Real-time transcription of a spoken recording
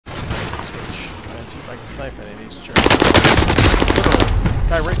I can snipe any of these jerks.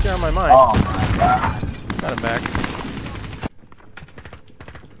 Guy right there on my mind. Oh my god. Got him back.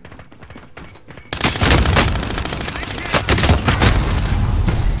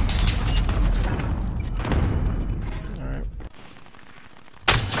 Alright.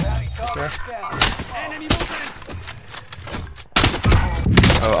 Okay.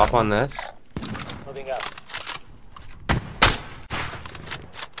 Oh, up on this? Moving up.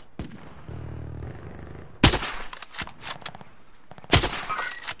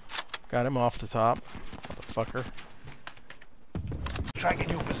 Got him off the top. Motherfucker. Tracking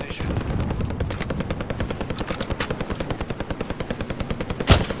your position.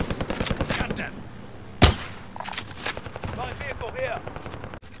 Got them. Light vehicle here.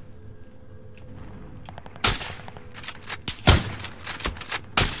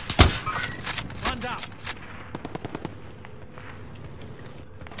 One down.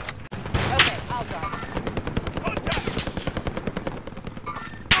 Okay, I'll drive.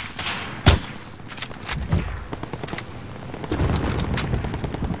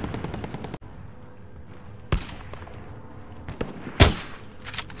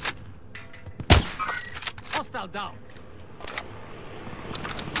 Hostile down.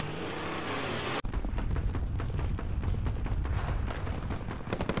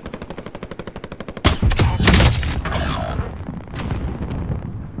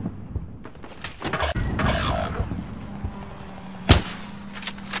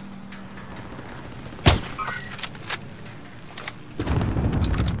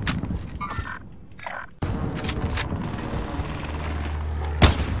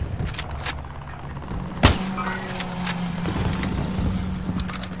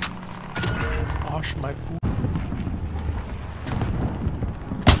 Wash my poop.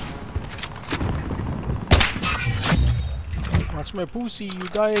 Watch my pussy, you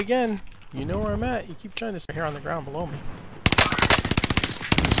die again. You know where I'm at. You keep trying to stay here on the ground below me.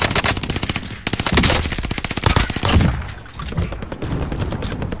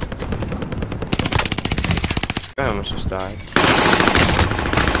 I almost just died.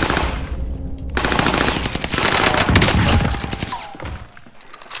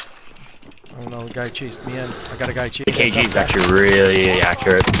 I don't know, the guy chased me in. I got a guy chasing me. KG is actually really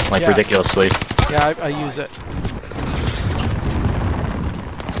accurate, like ridiculously. Yeah, I use it.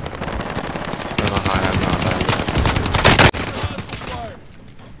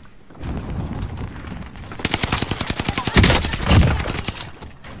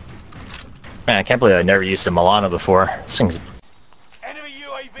 Man, I can't believe I never used a Milano before. This thing's... Enemy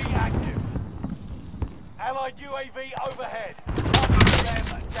UAV active. Allied UAV overhead.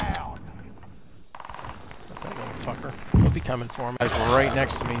 Them down. That motherfucker. He'll be coming for me. Guys were right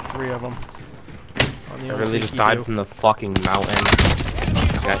next to me, 3 of them. On the I really just died from the fucking mountain.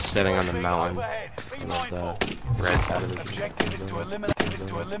 This guy's sitting on the mountain. On the right side of the Objective is to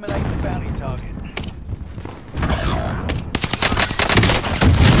eliminate the bounty target.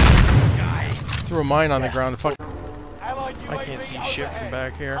 Threw a mine on the ground. Fuck. Allied I can't UAV see shit from overhead.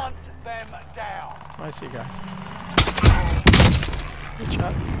 back here. Hunt them down. I see a guy. Good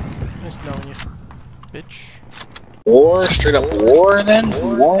shot. Nice knowing you, bitch. War? Straight up war then?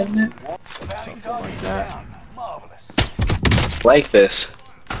 One? Something like that. Marvelous. Like this.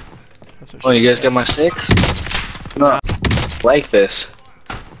 That's what Oh, she you guys said. got my 6? No. Like this.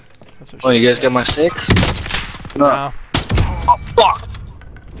 That's what Oh, she you guys said. got my 6? No. Nah. Oh, fuck!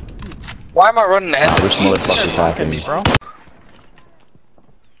 Why am I running ahead of Which motherfucker's Fucking me, happening? bro.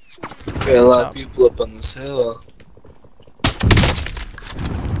 Got a lot of people up on this hill.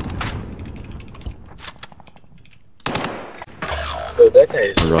 Oh, that guy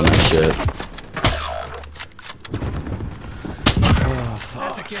is Run that shit.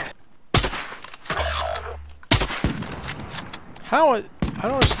 That's a kill. How? I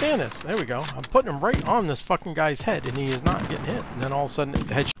don't understand this. There we go. I'm putting him right on this fucking guy's head, and he is not getting hit. And then all of a sudden,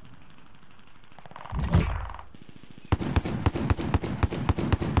 the head.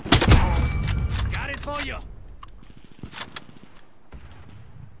 Got it for you.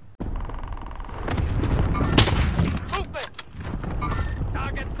 Movement.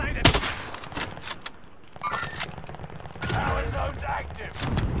 Target sighted. Power zone's active.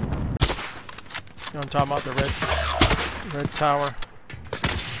 You know what I'm talking about? The red tower.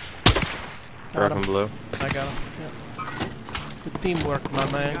 Got Red him. and blue. I got him. Yeah. Good teamwork,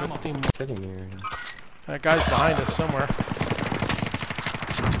 my man. Good teamwork. Sitting here. That guy's behind us somewhere.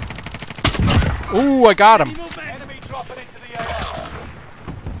 Ooh, I got him. Enemy dropping into the AR.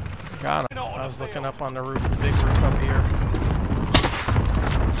 Got him. I was looking up on the roof, the big roof up here.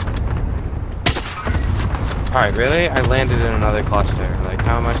 Alright, really? I landed in another cluster. Like,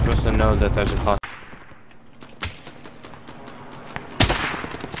 how am I supposed to know that there's a cluster?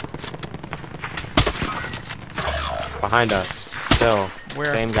 behind us. Still.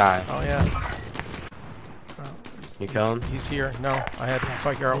 Where? Same guy. Oh yeah. You kill him? He's here. No, I had to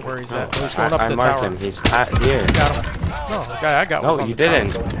figure out where he's at. Oh, he's going up I the marked tower. him. He's here. Got him. No, the guy I got was No, on you the tower.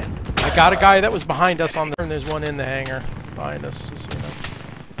 didn't. I got a guy that was behind us on the. And there's one in the hangar behind us. Just so you know.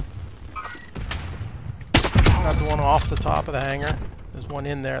 Got the one off the top of the hangar. There's one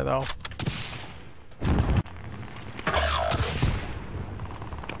in there though.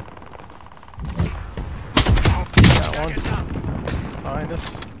 Got one behind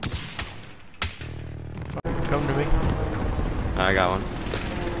us. Come to me. I got one.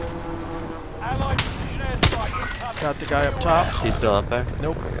 Allied precision airstrike incoming. Got the guy up top. He's still up there?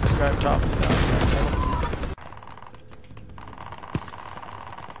 Nope. The guy up top is down.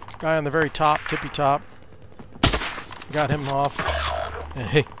 Guy on the very top, tippy top. Got him off.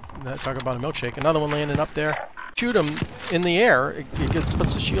 Hey, talk about a milkshake. Another one landing up there. Shoot him in the air. It just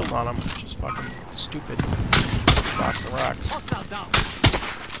puts the shield on him, which is fucking stupid. Box of rocks. Hostile down.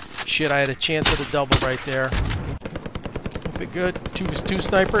 Shit, I had a chance at a double right there. Hope it good. Two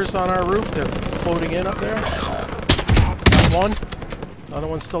snipers on our roof. They're floating in up there. Got one. Another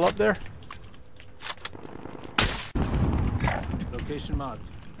one's still up there. Location marked.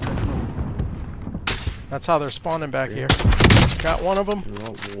 Let's move. That's how they're spawning back here. Got one of them. In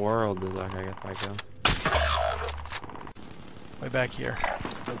what world does that guy get that kill? Way back here.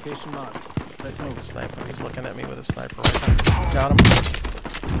 Location marked. Let's Make a move. sniper. He's looking at me with a sniper right now. Got him.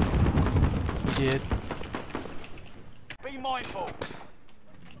 We did. Be mindful.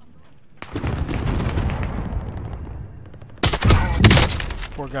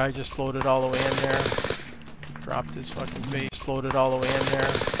 Poor guy just floated all the way in there. Dropped his fucking face. Floated all the way in there.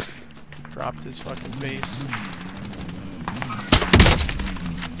 Dropped his fucking face.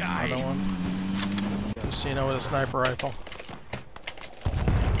 Another one. Just so you know, with a sniper rifle.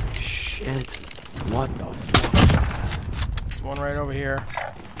 Shit. What the fuck? There's one right over here.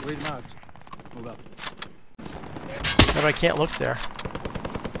 Read marked. Move up. But I can't look there.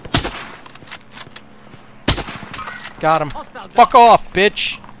 Got him. Hostile down. Fuck off,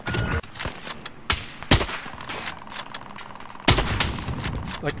 bitch!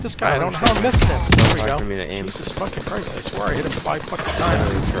 Like this guy, I don't know how I missed him. There we hard go. for me to aim. Jesus fucking Christ, I swear I hit him 5 fucking Holy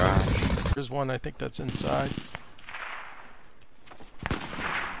times. trash. There's one I think that's inside.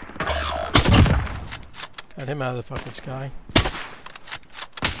 Got him out of the fucking sky.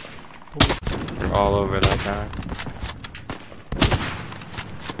 They're all over that guy.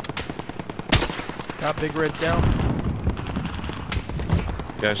 Got Big Red down.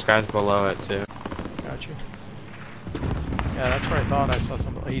 There's guys below it too. Got you. Yeah, that's where I thought I saw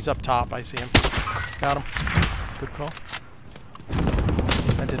somebody. He's up top, I see him. Got him. Good call.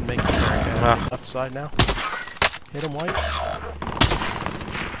 I didn't make it very good. Left side now. Hit him white.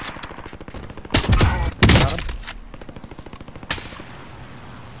 Got him.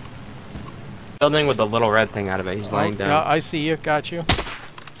 Building with the little red thing out of it. He's laying down. Yeah, I see you. Got you.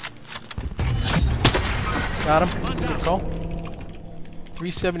 Got him. Good call.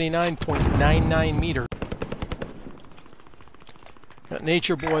 379.99 meters. Got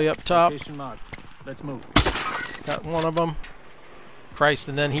Nature Boy up top. Location marked. Let's move. Got one of them. Christ,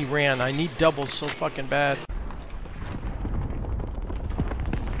 and then he ran. I need doubles so fucking bad.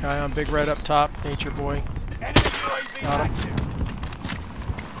 Guy on Big Red up top. Nature Boy. Enemy UAV Got him. active.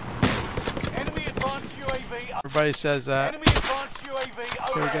 Enemy advanced UAV up. Everybody says that. Enemy advanced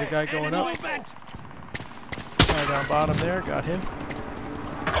UAV Okay, we got a guy going up. movement. Guy down bottom there. Got him.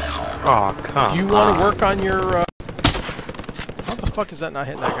 Oh, come Do you want to on. work on your... How the fuck is that not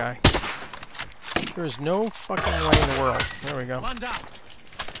hitting that guy? There is no fucking way in the world. There we go. One down.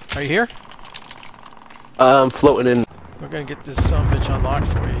 Are you here? I'm floating in. We're gonna get this bitch unlocked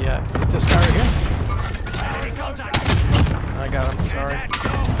for you. Yeah. Get this guy right here. Enemy contact. I got him. Sorry.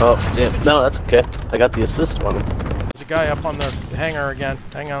 Oh, yeah. No, that's okay. I got the assist on him. There's a guy up on the hangar again.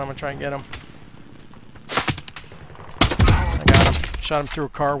 Hang on, I'm gonna try and get him. I got him. Shot him through a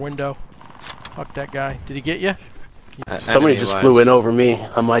car window. Fuck that guy. Did he get you? Somebody just flew in over me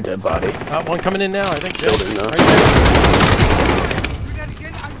on my dead body. One coming in now, I think. Building now. Right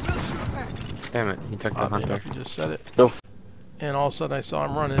Damn it, he took the there. Oddly hunter. enough, you just said it. No. And all of a sudden I saw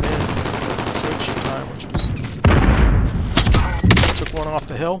him running in. Switch time, which was... Took one off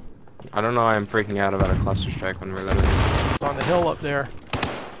the hill. I don't know why I'm freaking out about a cluster strike when we're literally... It's on the hill up there.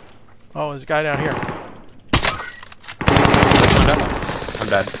 Oh, there's a guy down here. I'm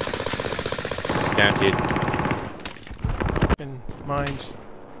dead. Guaranteed. In mines.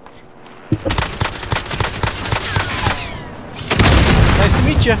 Nice to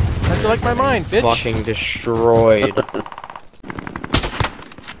meet you. How'd you like my mine, bitch? Fucking destroyed.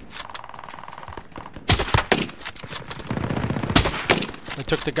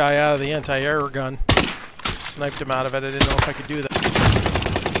 took the guy out of the anti-air gun. Sniped him out of it. I didn't know if I could do that.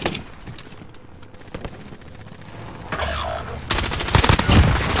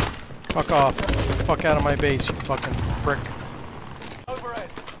 Fuck off. Fuck out of my base, you fucking prick. Overhead.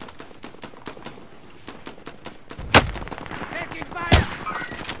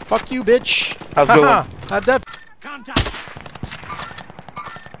 Fuck you, bitch. How's it going? How'd that... Contact.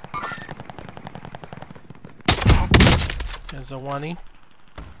 There's a 1E.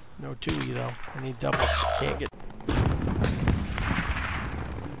 No 2E though. I need doubles. Can't get...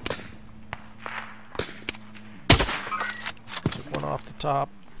 Took one off the top.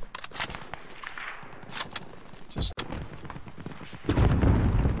 Just...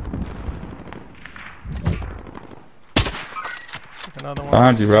 Took another one.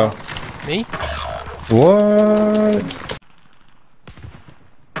 Behind you, bro. Me? What?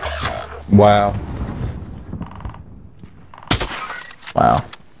 Wow. Wow.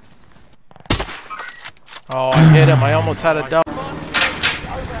 Oh, I hit him. I almost had a double.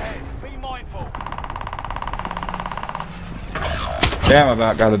 Overhead. Be mindful. Damn, I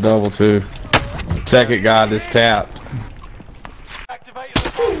about got a double too. Second guy just tapped. Activate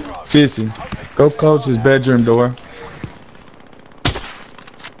the bomb drone. Sissy, go close his bedroom door.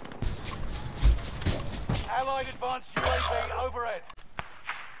 Allied advanced UAV overhead.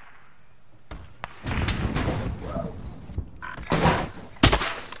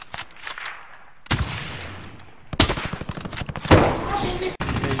 He's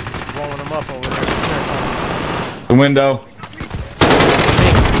blowing him up over there. The window.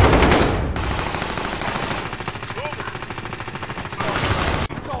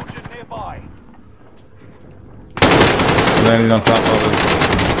 Soldier nearby. Landing on top of it.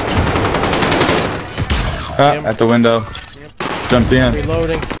 Ah, at the window. Jumped in.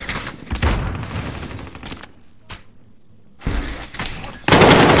 Reloading.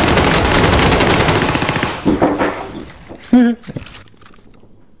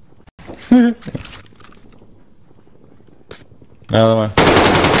 Another one.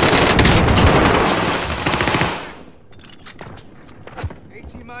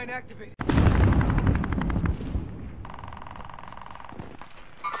 AT mine activated.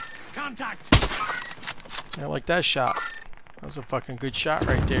 Contact. I like that shot. That was a fucking good shot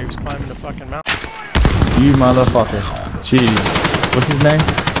right there. He was climbing the fucking mountain. You motherfucker. Gee. What's his name?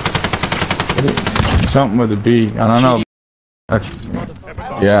 Something with a B. I don't know.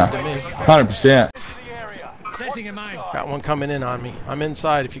 Yeah. 100%. Setting a mine. Got one coming in on me. I'm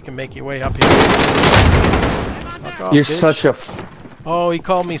inside if you can make your way up here. Fuck off, You're bitch. such a. Oh, he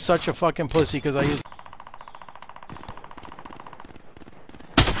called me such a fucking pussy because I used...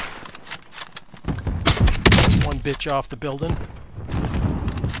 One bitch off the building.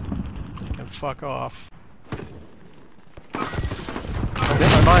 They can fuck off. I'm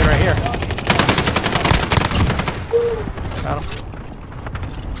hitting my mine right here. Got him.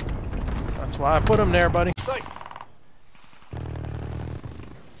 That's why I put him there, buddy.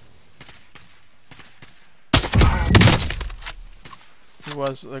 He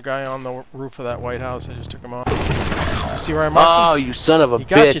was the guy on the roof of that White House. I just took him off. You see where I marked Oh, him? you son of a He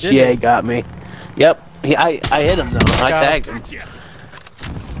got you, bitch! didn't Yeah, he? he got me. Yep. I hit him though. I Got tagged him. him.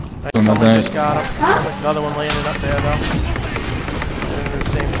 Someone just got him. Another one landing up there, though. They're in the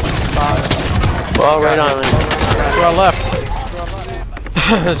same spot. Well, right on. To our left.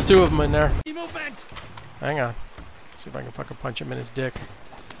 There's two of them in there. Hang on. See if I can fucking punch him in his dick.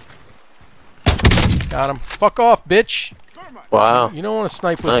 Got him. Fuck off, bitch. Wow. You don't want to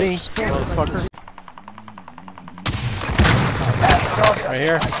snipe with Nice. me, motherfucker. Right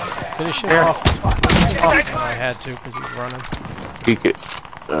here. Finish him off. Oh, I had to because he was running. He could.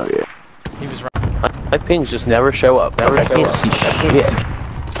 Oh yeah. He was running. My pings just never show up. I can't see shit.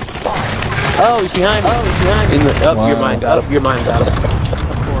 Oh, he's behind me. Oh, he's behind me. In the, Wow. Your mind got him. Your mind got him.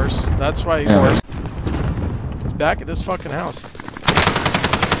 Of course. That's why Yeah. he's back at this fucking house.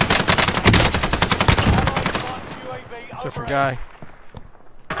 Different guy.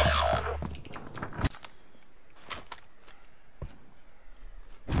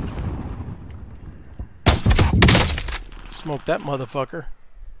 Smoke that motherfucker.